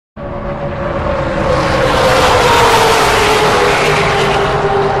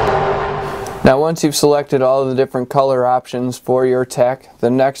Now once you've selected all of the different color options for your Tach, the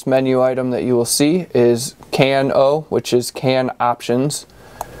next menu item that you will see is CAN O, which is CAN Options.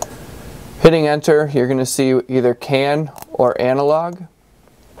 Hitting enter, you're going to see either CAN or Analog.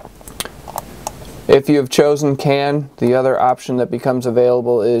 If you have chosen CAN, the other option that becomes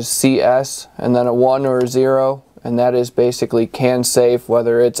available is CS, and then a 1 or a 0, and that is basically CAN safe,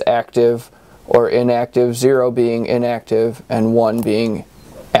 whether it's active or inactive, 0 being inactive and 1 being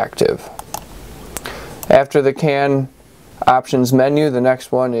active. After the CAN options menu, the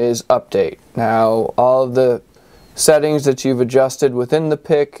next one is update. Now all of the settings that you've adjusted within the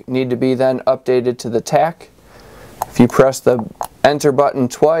PIC need to be then updated to the Tach. If you press the enter button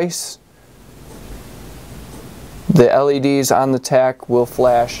twice, the LEDs on the Tach will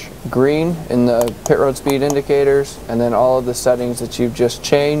flash green in the pit road speed indicators, and then all of the settings that you've just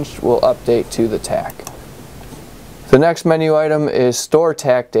changed will update to the Tach. The next menu item is store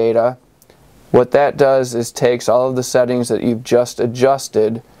Tach data. What that does is takes all of the settings that you've just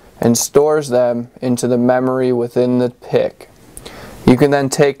adjusted and stores them into the memory within the PIC. You can then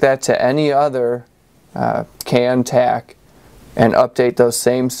take that to any other CAN Tach and update those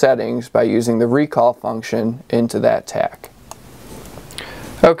same settings by using the recall function into that Tach.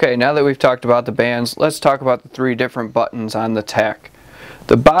 Okay, now that we've talked about the bands, let's talk about the 3 different buttons on the Tach.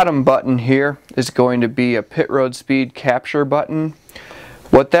 The bottom button here is going to be a pit road speed capture button.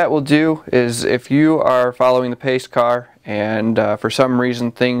 What that will do is if you are following the pace car and for some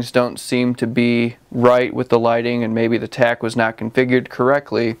reason things don't seem to be right with the lighting and maybe the Tach was not configured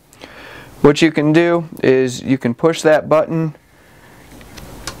correctly, what you can do is you can push that button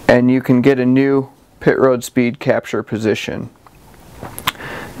and you can get a new pit road speed capture position.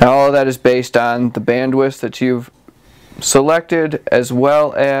 Now all of that is based on the bandwidth that you've selected, as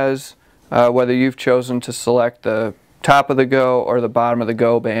well as whether you've chosen to select the top of the go or the bottom of the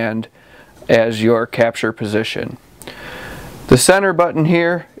go band as your capture position. The center button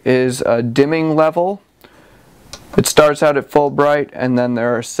here is a dimming level. It starts out at full bright, and then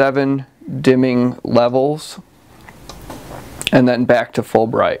there are 7 dimming levels, and then back to full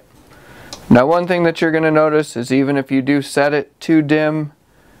bright. Now one thing that you're going to notice is even if you do set it to dim,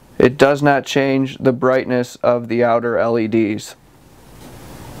 it does not change the brightness of the outer LEDs.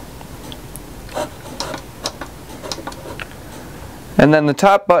 And then the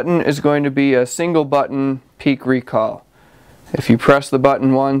top button is going to be a single button peak recall. If you press the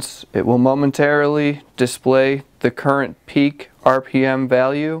button once, it will momentarily display the current peak RPM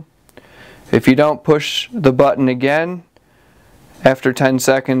value. If you don't push the button again, after 10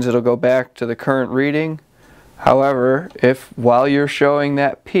 seconds it'll go back to the current reading. However, if while you're showing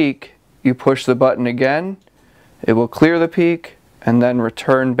that peak, you push the button again, it will clear the peak and then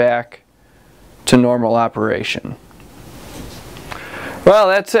return back to normal operation. Well,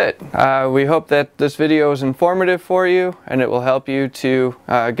 that's it. We hope that this video is informative for you and it will help you to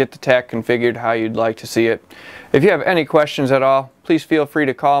get the Tach configured how you'd like to see it. If you have any questions at all, please feel free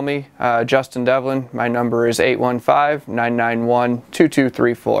to call me, Justin Devlin. My number is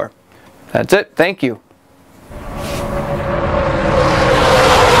 815-991-2234. That's it. Thank you.